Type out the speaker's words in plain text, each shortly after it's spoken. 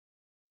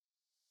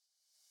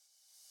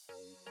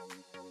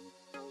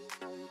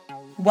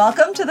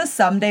Welcome to the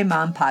Someday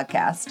Mom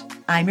podcast.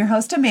 I'm your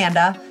host,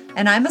 Amanda,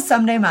 and I'm a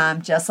someday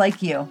mom just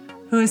like you,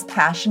 who is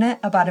passionate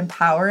about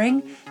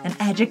empowering and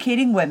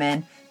educating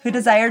women who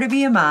desire to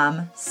be a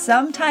mom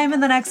sometime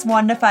in the next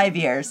 1 to 5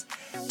 years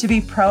to be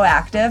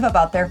proactive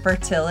about their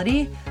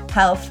fertility,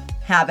 health,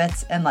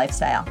 habits, and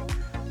lifestyle.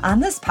 On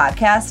this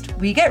podcast,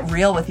 we get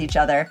real with each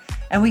other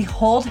and we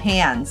hold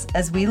hands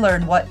as we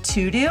learn what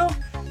to do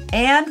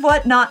and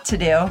what not to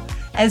do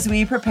as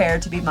we prepare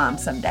to be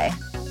moms someday.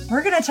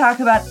 We're going to talk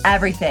about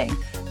everything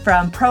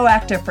from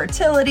proactive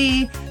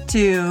fertility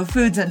to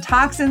foods and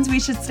toxins we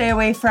should stay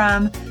away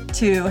from,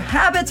 to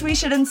habits we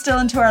should instill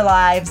into our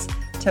lives,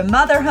 to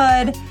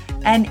motherhood,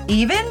 and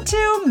even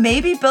to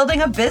maybe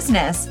building a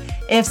business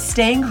if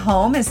staying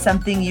home is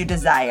something you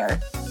desire,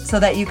 so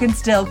that you can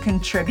still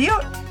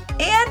contribute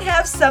and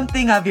have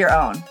something of your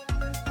own.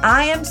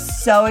 I am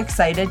so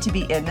excited to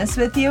be in this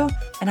with you,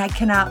 and I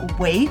cannot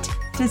wait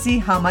to see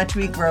how much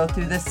we grow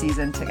through this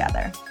season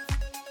together.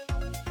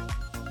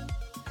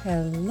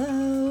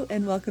 Hello,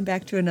 and welcome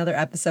back to another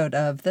episode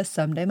of the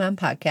Someday Mom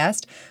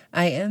podcast.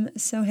 I am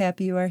so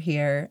happy you are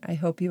here. I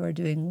hope you are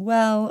doing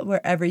well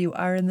wherever you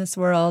are in this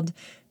world.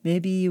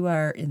 Maybe you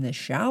are in the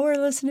shower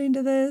listening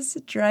to this,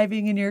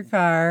 driving in your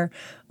car,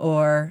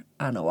 or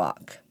on a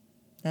walk.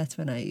 That's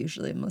when I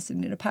usually am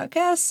listening to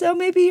podcasts, so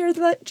maybe you're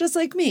just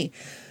like me.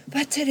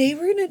 But today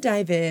we're going to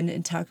dive in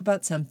and talk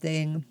about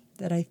something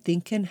that I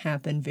think can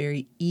happen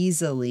very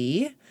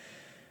easily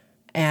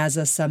as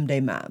a someday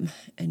mom,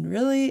 and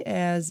really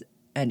as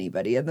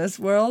anybody in this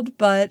world,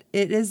 but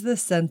it is the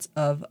sense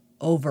of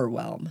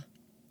overwhelm.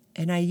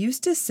 And I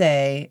used to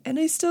say, and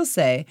I still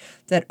say,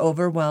 that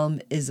overwhelm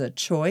is a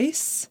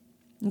choice,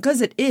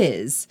 because it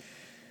is,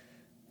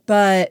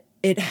 but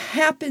it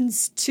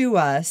happens to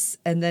us,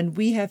 and then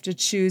we have to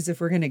choose if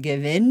we're going to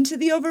give in to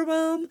the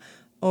overwhelm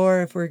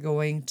or if we're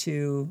going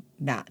to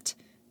not,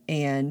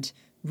 and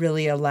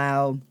really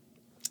allow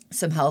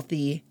some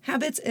healthy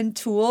habits and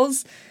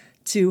tools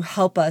to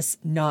help us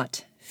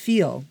not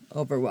feel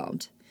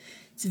overwhelmed.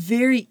 It's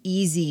very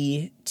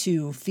easy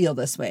to feel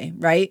this way,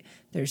 right?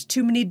 There's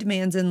too many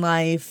demands in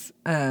life.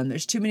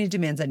 There's too many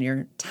demands on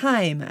your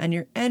time, on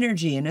your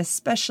energy, and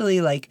especially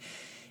like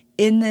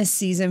in this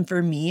season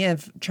for me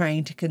of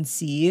trying to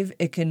conceive,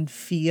 it can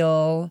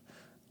feel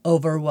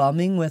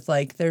overwhelming with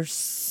like there's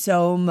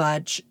so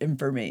much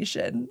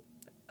information.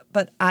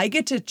 But I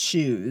get to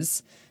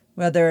choose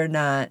whether or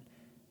not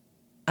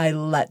I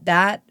let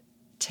that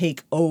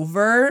take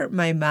over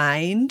my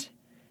mind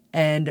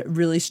and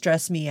really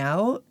stress me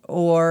out,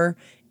 or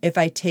if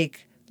I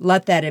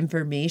let that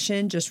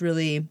information just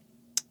really,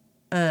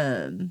 I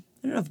don't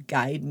know if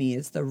guide me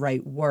is the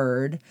right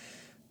word,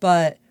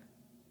 but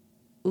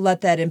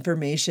let that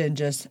information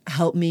just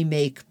help me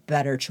make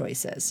better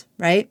choices,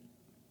 right?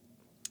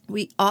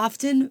 We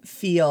often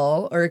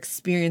feel or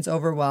experience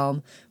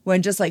overwhelm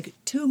when just like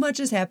too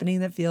much is happening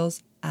that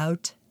feels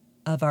out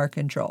of our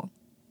control.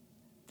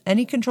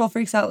 Any control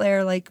freaks out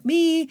there like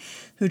me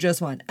who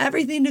just want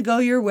everything to go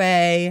your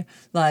way,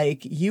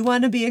 like you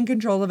want to be in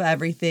control of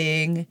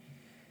everything.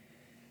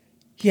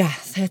 Yeah,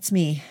 that's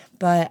me.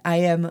 But I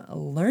am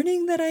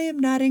learning that I am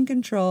not in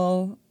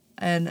control.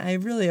 And I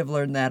really have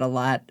learned that a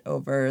lot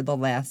over the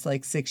last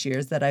 6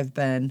 years that I've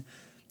been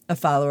a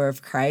follower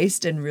of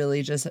Christ, and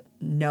really just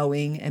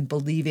knowing and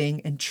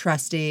believing and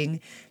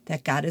trusting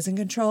that God is in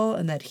control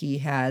and that He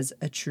has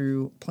a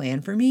true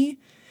plan for me.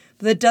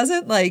 That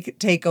doesn't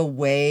take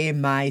away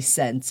my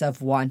sense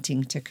of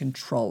wanting to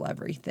control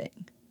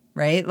everything,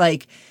 right?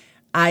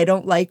 I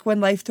don't like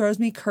when life throws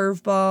me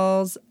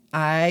curveballs.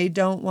 I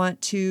don't want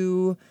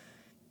to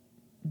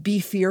be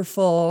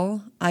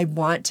fearful. I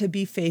want to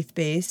be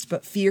faith-based,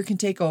 but fear can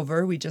take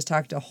over. We just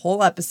talked a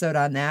whole episode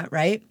on that,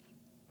 right?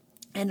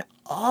 And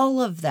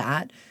all of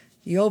that,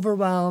 the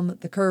overwhelm,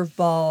 the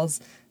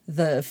curveballs,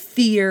 the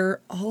fear,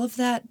 all of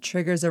that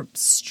triggers a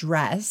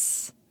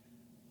stress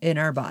in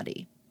our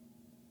body.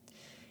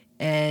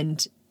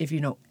 And if you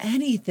know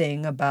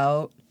anything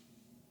about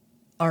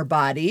our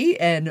body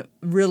and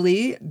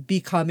really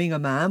becoming a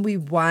mom,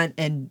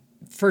 and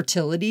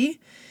fertility,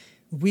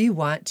 we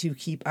want to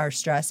keep our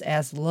stress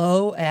as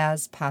low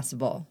as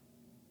possible.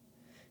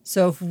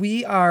 So if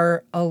we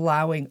are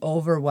allowing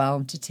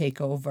overwhelm to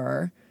take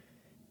over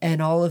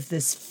and all of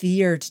this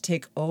fear to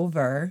take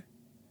over,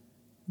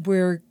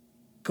 we're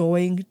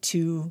going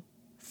to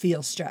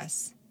feel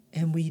stress,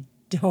 and we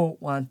don't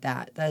want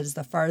that. That is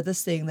the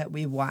farthest thing that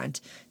we want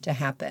to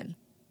happen.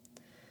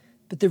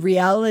 But the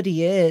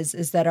reality is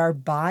that our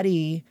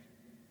body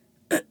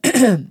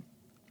sometimes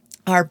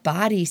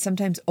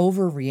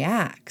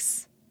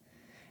overreacts,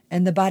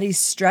 and the body's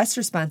stress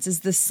response is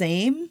the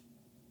same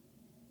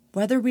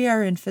whether we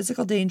are in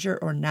physical danger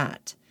or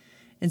not.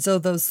 And so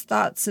those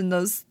thoughts and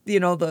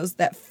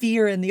that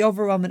fear and the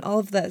overwhelm and all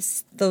of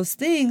those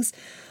things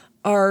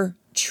are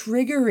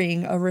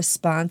triggering a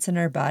response in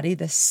our body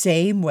the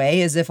same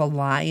way as if a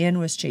lion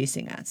was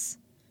chasing us.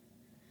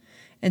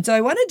 And so I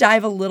want to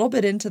dive a little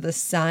bit into the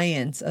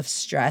science of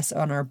stress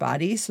on our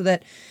body so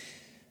that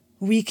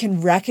we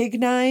can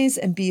recognize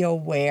and be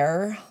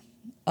aware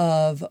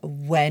of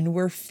when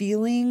we're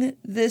feeling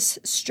this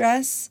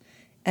stress,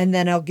 and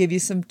then I'll give you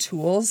some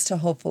tools to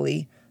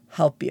hopefully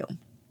help you.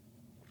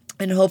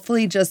 And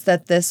hopefully just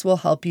that this will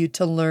help you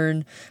to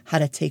learn how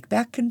to take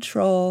back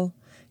control,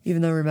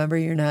 even though remember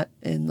you're not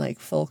in like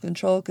full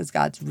control because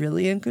God's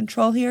really in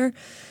control here.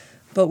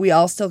 But we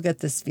all still get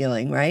this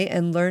feeling, right?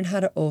 And learn how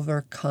to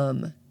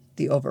overcome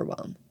the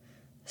overwhelm.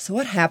 So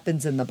what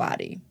happens in the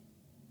body?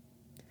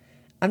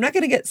 I'm not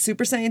going to get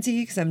super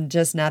sciencey because I'm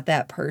just not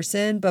that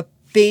person, but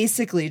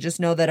basically just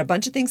know that a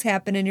bunch of things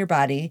happen in your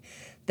body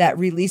that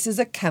releases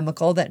a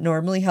chemical that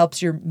normally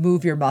helps you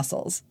move your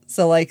muscles.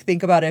 So like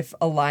think about if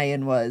a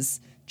lion was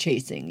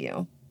chasing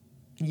you.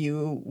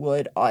 You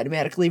would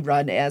automatically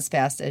run as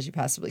fast as you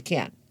possibly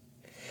can.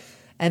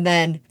 And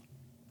then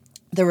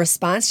the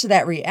response to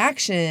that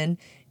reaction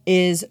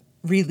is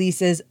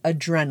releases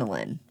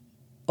adrenaline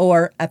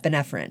or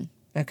epinephrine,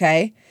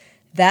 okay?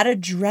 That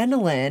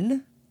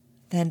adrenaline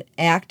then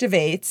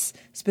activates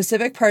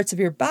specific parts of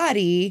your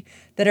body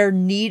that are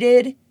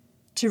needed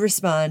to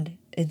respond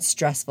in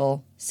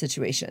stressful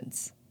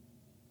situations.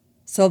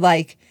 So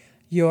like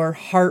your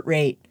heart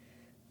rate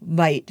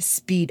might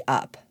speed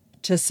up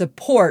to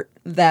support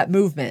that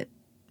movement.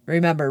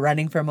 Remember,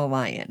 running from a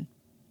lion.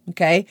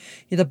 Okay?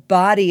 The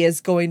body is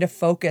going to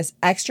focus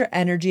extra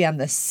energy on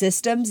the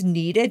systems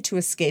needed to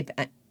escape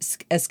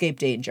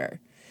danger.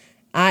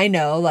 I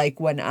know, like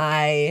when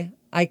I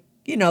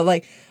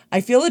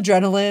feel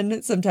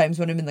adrenaline sometimes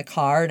when I'm in the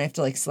car and I have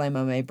to like slam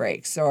on my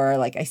brakes, or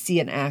like I see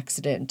an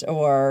accident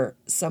or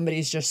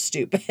somebody's just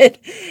stupid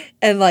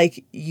and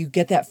like you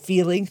get that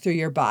feeling through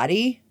your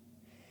body.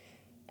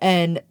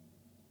 And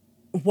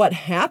what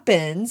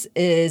happens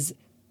is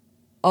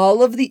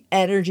all of the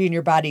energy in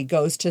your body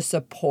goes to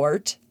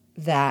support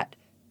that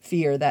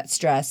fear, that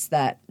stress,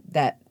 that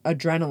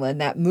adrenaline,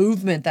 that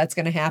movement that's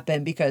going to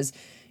happen, because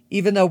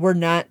even though we're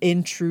not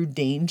in true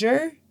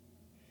danger,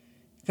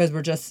 because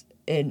we're just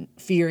in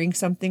fearing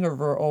something or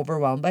we're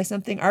overwhelmed by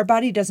something, our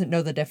body doesn't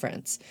know the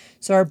difference.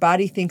 So our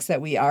body thinks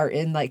that we are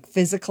in like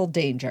physical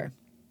danger.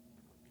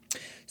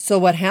 So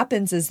what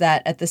happens is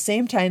that at the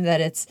same time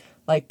that it's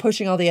like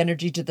pushing all the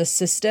energy to the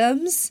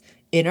systems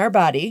in our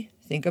body,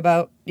 think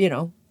about,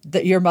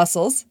 your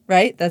muscles,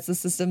 right? That's the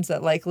systems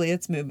that likely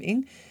it's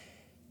moving,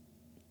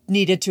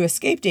 needed to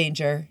escape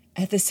danger.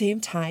 At the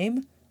same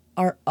time,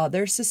 our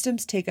other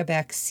systems take a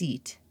back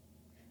seat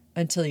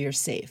until you're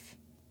safe,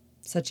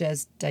 such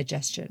as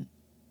digestion.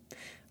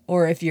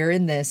 Or if you're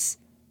in this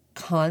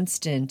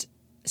constant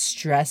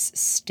stress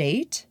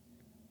state,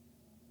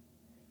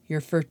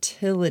 your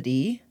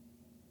fertility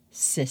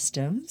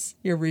systems,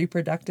 your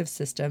reproductive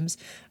systems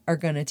are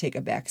going to take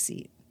a back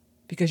seat,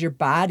 because your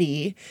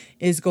body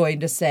is going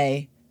to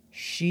say,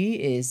 she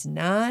is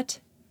not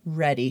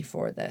ready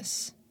for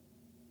this.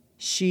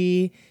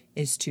 She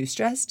is too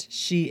stressed.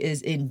 She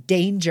is in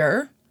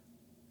danger.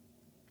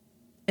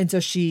 And so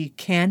she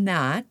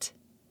cannot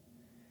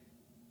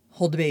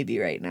hold a baby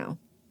right now.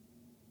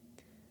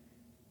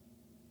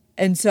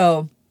 And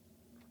so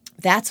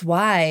that's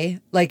why,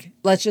 like,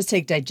 let's just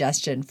take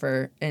digestion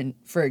for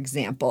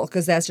example,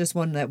 because that's just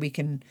one that we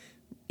can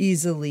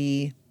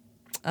easily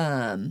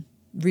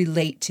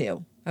relate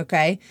to,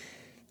 okay?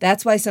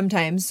 That's why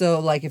sometimes, so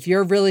like if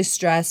you're really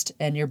stressed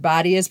and your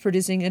body is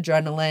producing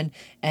adrenaline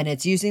and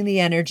it's using the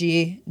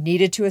energy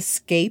needed to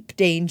escape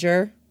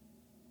danger,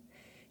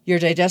 your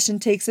digestion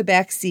takes a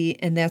back seat,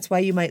 and that's why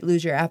you might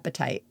lose your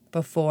appetite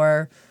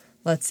before,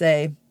 let's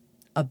say,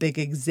 a big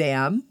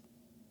exam.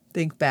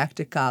 Think back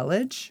to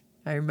college.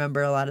 I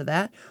remember a lot of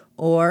that.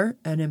 Or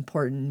an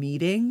important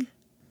meeting.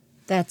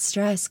 That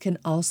stress can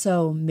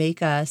also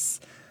make us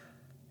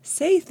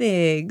say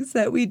things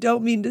that we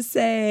don't mean to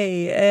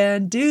say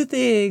and do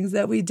things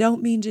that we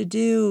don't mean to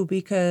do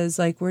because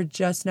like we're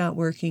just not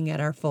working at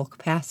our full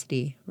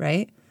capacity,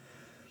 right?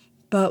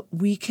 But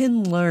we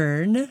can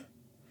learn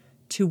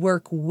to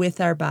work with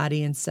our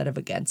body instead of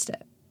against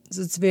it.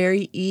 So it's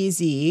very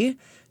easy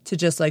to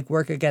just like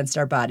work against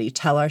our body,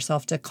 tell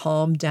ourselves to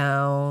calm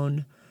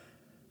down,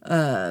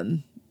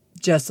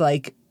 just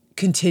like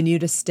continue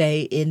to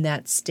stay in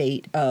that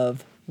state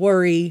of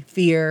worry,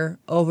 fear,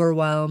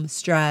 overwhelm,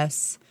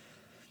 stress.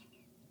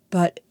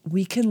 But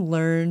we can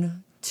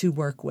learn to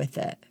work with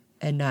it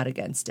and not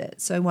against it.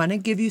 So I want to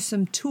give you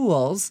some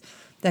tools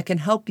that can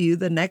help you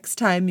the next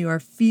time you are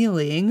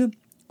feeling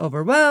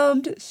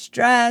overwhelmed,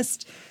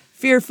 stressed,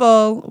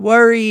 fearful,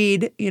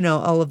 worried,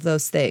 all of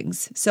those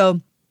things.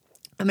 So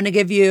I'm going to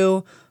give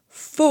you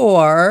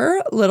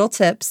 4 little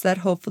tips that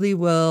hopefully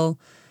will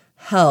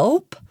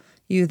help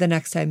you the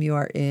next time you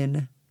are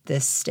in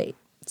this state.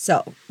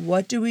 So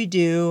what do we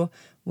do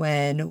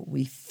when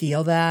we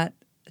feel that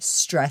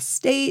stress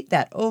state,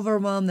 that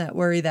overwhelm, that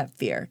worry, that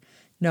fear?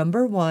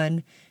 Number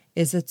 1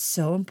 is it's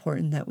so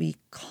important that we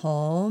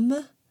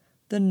calm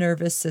the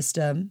nervous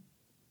system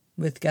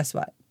with, guess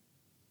what?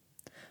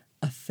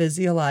 A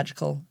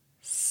physiological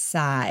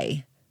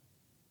sigh.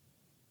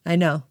 I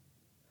know.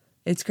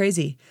 It's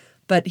crazy.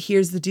 But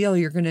here's the deal.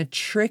 You're going to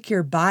trick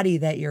your body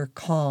that you're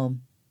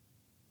calm.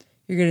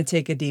 You're going to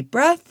take a deep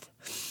breath.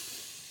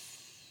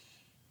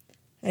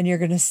 and you're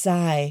going to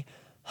sigh.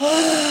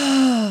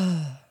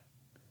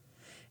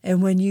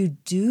 And when you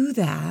do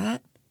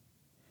that,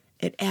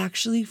 it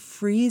actually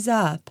frees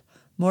up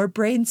more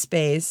brain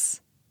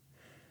space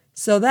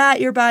so that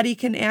your body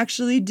can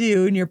actually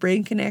do and your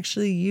brain can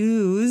actually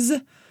use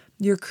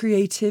your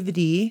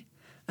creativity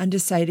on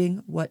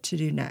deciding what to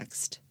do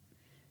next.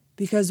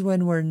 Because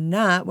when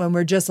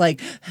we're just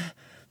like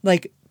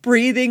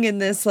breathing in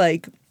this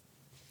like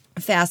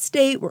fast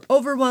state, we're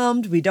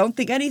overwhelmed, we don't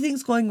think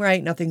anything's going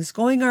right, nothing's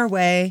going our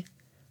way.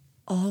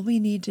 All we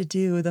need to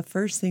do, the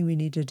first thing we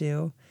need to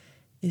do,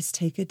 is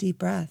take a deep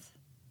breath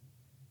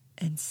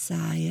and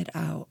sigh it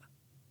out.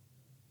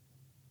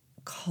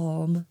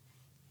 Calm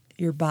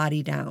your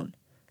body down.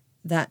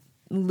 That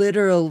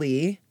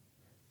literally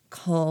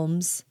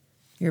calms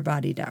your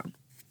body down.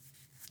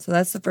 So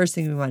that's the first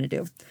thing we want to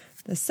do.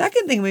 The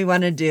second thing we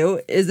want to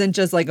do isn't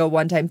just like a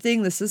one-time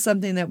thing. This is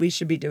something that we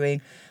should be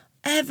doing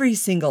every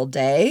single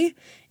day,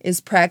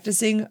 is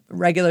practicing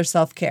regular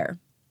self-care.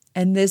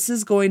 And this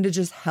is going to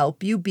just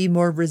help you be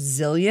more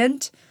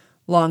resilient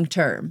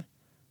long-term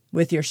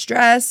with your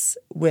stress,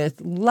 with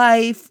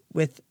life,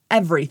 with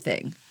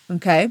everything.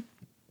 Okay?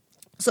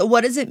 So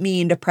what does it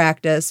mean to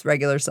practice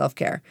regular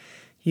self-care?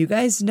 You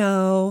guys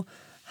know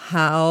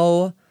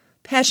how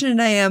passionate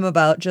I am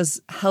about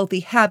just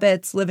healthy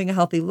habits, living a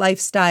healthy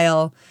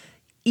lifestyle,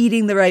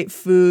 eating the right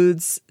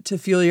foods to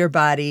fuel your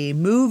body,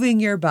 moving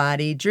your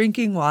body,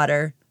 drinking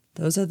water.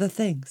 Those are the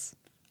things.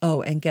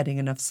 Oh, and getting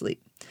enough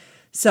sleep.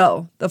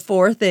 So the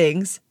 4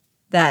 things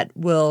that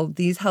will,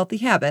 these healthy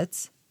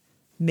habits,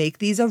 make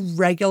these a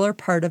regular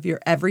part of your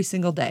every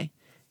single day.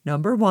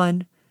 Number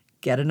 1,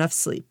 get enough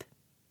sleep.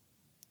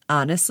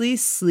 Honestly,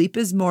 sleep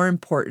is more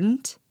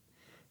important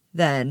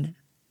than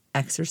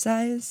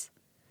exercise,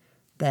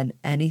 than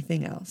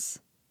anything else.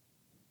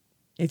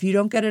 If you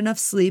don't get enough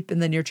sleep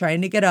and then you're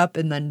trying to get up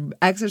and then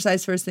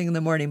exercise first thing in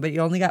the morning, but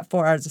you only got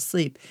 4 hours of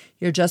sleep,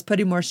 you're just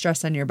putting more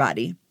stress on your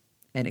body.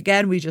 And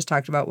again, we just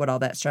talked about what all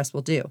that stress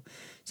will do.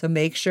 So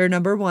make sure,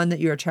 number 1, that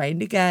you are trying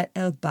to get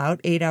about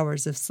 8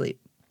 hours of sleep.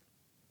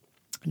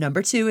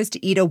 Number 2 is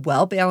to eat a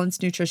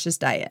well-balanced, nutritious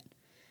diet.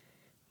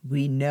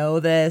 We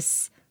know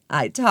this.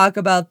 I talk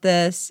about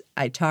this.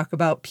 I talk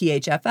about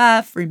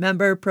PHFF.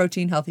 Remember,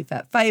 protein, healthy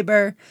fat,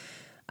 fiber.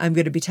 I'm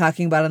going to be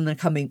talking about in the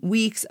coming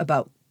weeks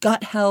about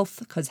gut health,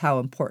 because how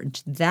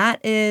important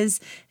that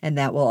is. And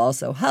that will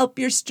also help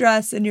your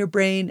stress and your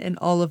brain and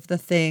all of the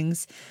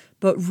things.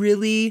 But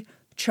really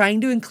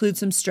trying to include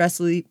some stress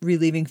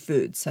relieving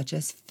foods such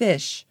as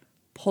fish,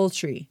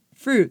 poultry,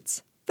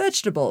 fruits,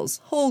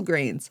 vegetables, whole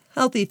grains,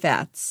 healthy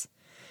fats.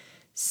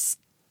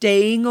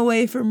 Staying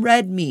away from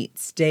red meat,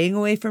 staying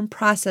away from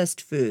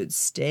processed foods,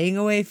 staying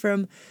away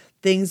from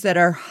things that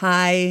are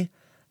high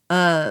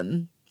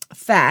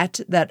fat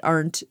that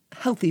aren't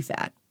healthy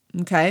fat.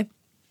 Okay?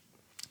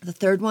 The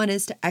third one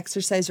is to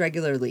exercise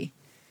regularly.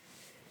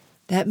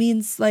 That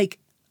means like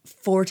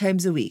 4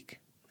 times a week,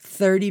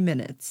 30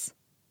 minutes.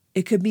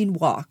 It could mean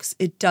walks.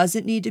 It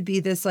doesn't need to be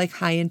this like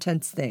high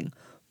intense thing.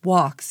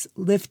 Walks,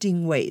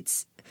 lifting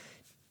weights,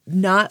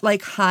 not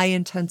like high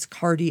intense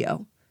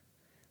cardio.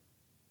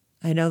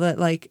 I know that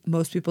like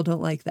most people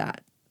don't like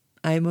that.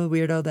 I'm a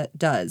weirdo that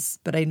does,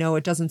 but I know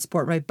it doesn't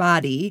support my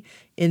body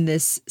in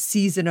this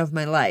season of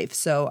my life.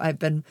 So I've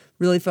been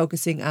really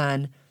focusing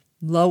on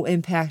low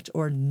impact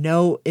or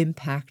no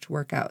impact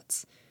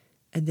workouts.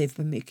 And they've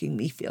been making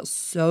me feel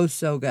so,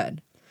 so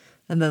good.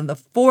 And then the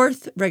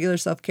 4th regular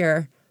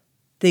self-care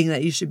thing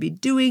that you should be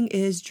doing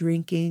is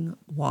drinking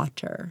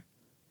water.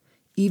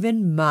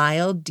 Even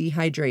mild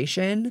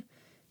dehydration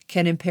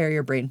can impair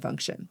your brain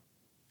function.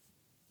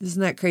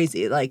 Isn't that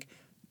crazy? Like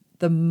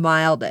the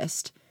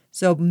mildest.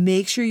 So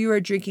make sure you are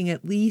drinking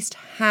at least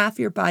half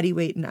your body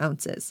weight in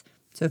ounces.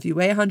 So if you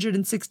weigh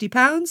 160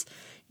 pounds,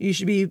 you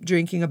should be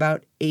drinking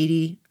about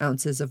 80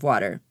 ounces of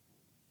water.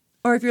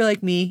 Or if you're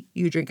like me,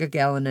 you drink a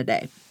gallon a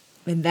day.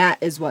 And that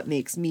is what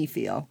makes me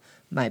feel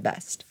my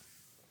best.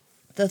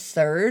 The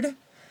 3rd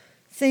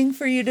thing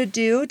for you to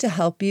do to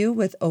help you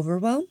with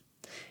overwhelm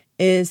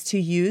is to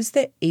use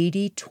the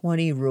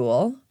 80-20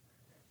 rule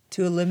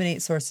to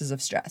eliminate sources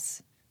of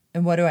stress.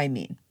 And what do I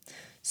mean?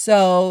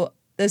 So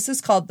this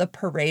is called the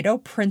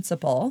Pareto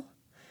principle.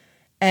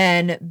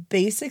 And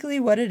basically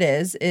what it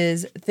is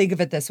think of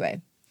it this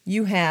way.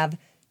 You have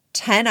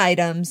 10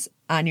 items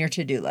on your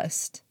to-do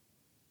list.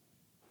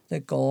 The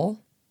goal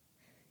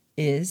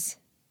is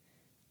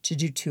to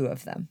do 2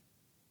 of them.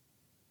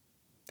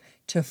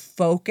 To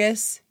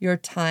focus your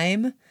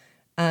time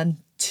on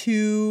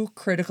 2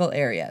 critical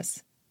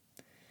areas.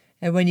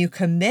 And when you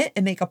commit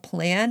and make a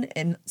plan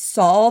and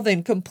solve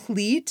and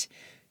complete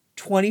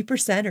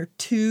 20% or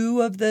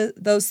 2 of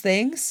those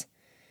things,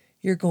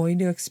 you're going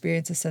to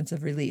experience a sense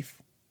of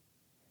relief.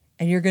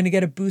 And you're going to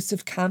get a boost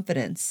of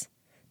confidence.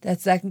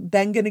 That's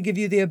then going to give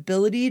you the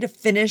ability to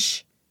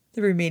finish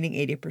the remaining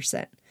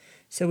 80%.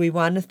 So we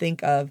want to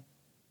think of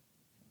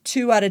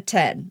 2 out of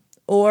 10.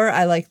 Or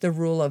I like the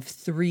rule of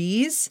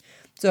 3s.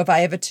 So if I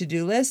have a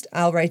to-do list,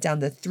 I'll write down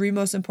the 3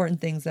 most important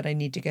things that I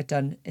need to get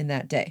done in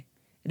that day.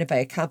 And if I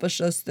accomplish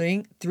those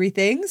 3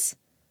 things,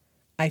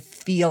 I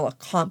feel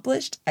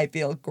accomplished. I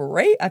feel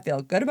great. I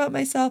feel good about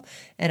myself,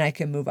 and I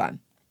can move on.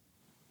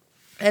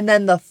 And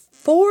then the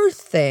fourth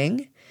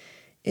thing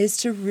is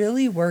to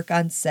really work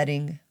on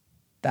setting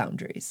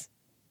boundaries.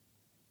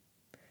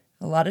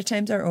 A lot of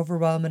times our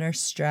overwhelm and our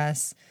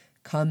stress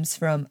comes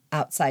from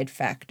outside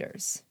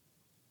factors,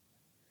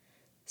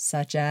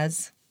 such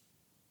as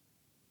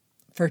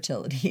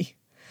fertility.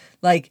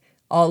 Like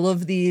all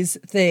of these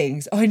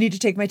things. Oh, I need to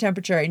take my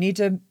temperature. I need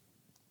to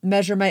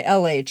measure my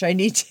LH. I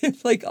need to,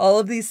 like, all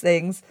of these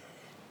things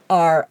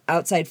are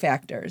outside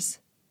factors.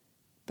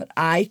 But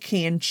I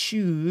can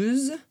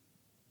choose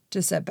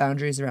to set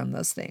boundaries around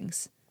those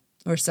things.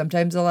 Or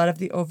sometimes a lot of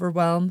the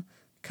overwhelm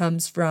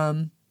comes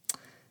from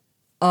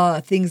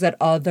things that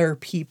other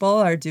people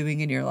are doing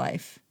in your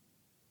life.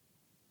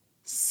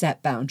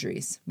 Set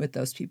boundaries with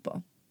those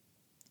people.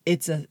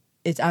 It's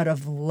out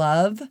of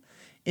love.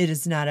 It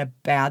is not a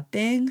bad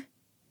thing,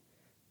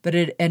 but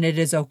it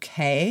is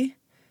okay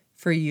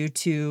for you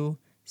to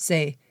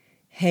say,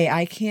 hey,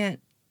 I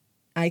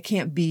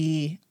can't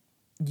be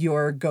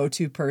your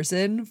go-to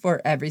person for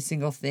every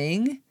single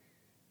thing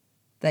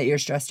that you're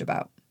stressed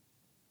about.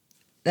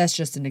 That's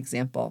just an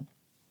example.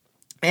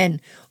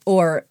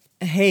 Or,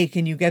 hey,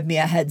 can you give me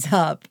a heads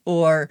up?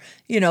 Or,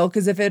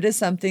 because if it is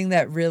something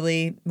that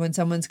really, when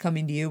someone's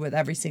coming to you with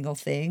every single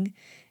thing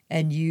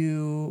and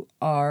you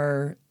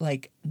are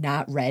like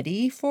not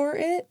ready for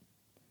it,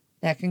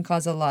 that can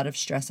cause a lot of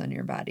stress on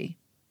your body.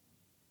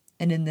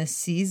 And in this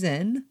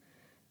season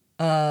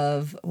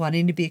of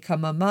wanting to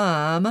become a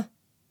mom,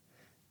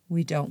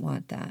 we don't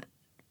want that.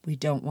 We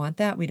don't want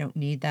that. We don't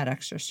need that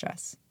extra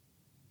stress.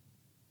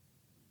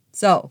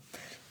 So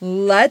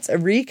let's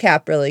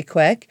recap really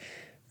quick.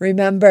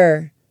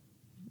 Remember,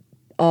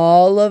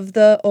 all of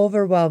the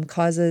overwhelm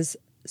causes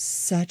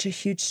such a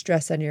huge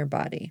stress on your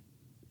body.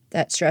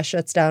 That stress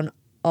shuts down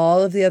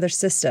all of the other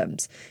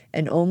systems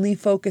and only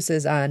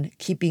focuses on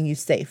keeping you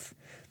safe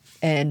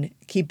and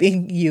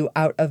keeping you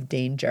out of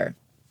danger.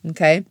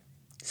 Okay?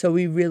 So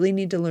we really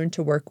need to learn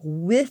to work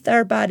with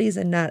our bodies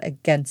and not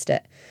against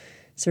it.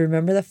 So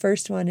remember, the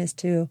first one is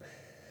to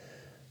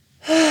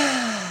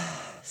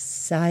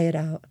sigh it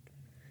out.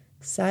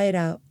 Sigh it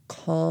out.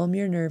 Calm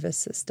your nervous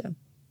system.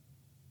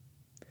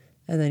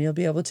 And then you'll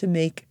be able to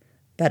make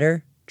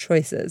better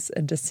choices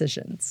and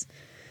decisions.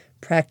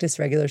 Practice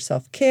regular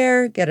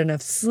self-care, get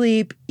enough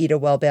sleep, eat a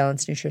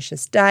well-balanced,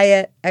 nutritious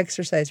diet,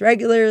 exercise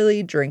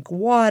regularly, drink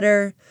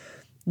water,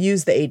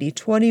 use the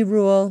 80-20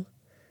 rule.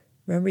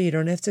 Remember, you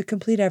don't have to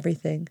complete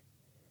everything.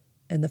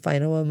 And the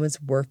final one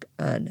was work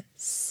on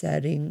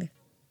setting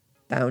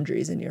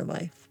boundaries in your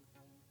life.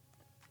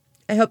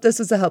 I hope this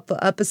was a helpful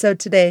episode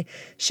today.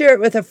 Share it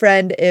with a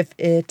friend if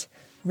it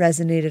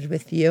resonated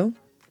with you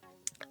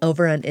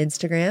over on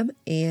Instagram,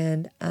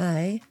 and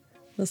I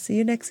will see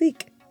you next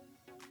week.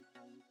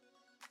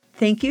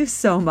 Thank you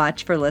so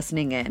much for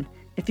listening in.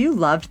 If you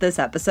loved this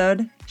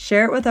episode,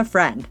 share it with a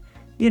friend.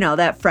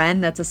 That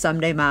friend that's a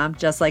someday mom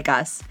just like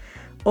us.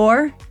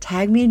 Or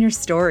tag me in your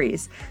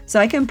stories so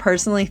I can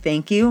personally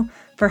thank you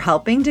for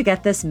helping to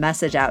get this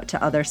message out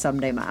to other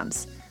someday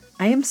moms.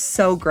 I am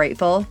so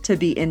grateful to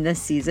be in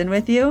this season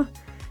with you.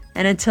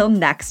 And until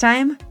next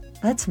time,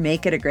 let's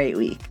make it a great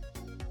week.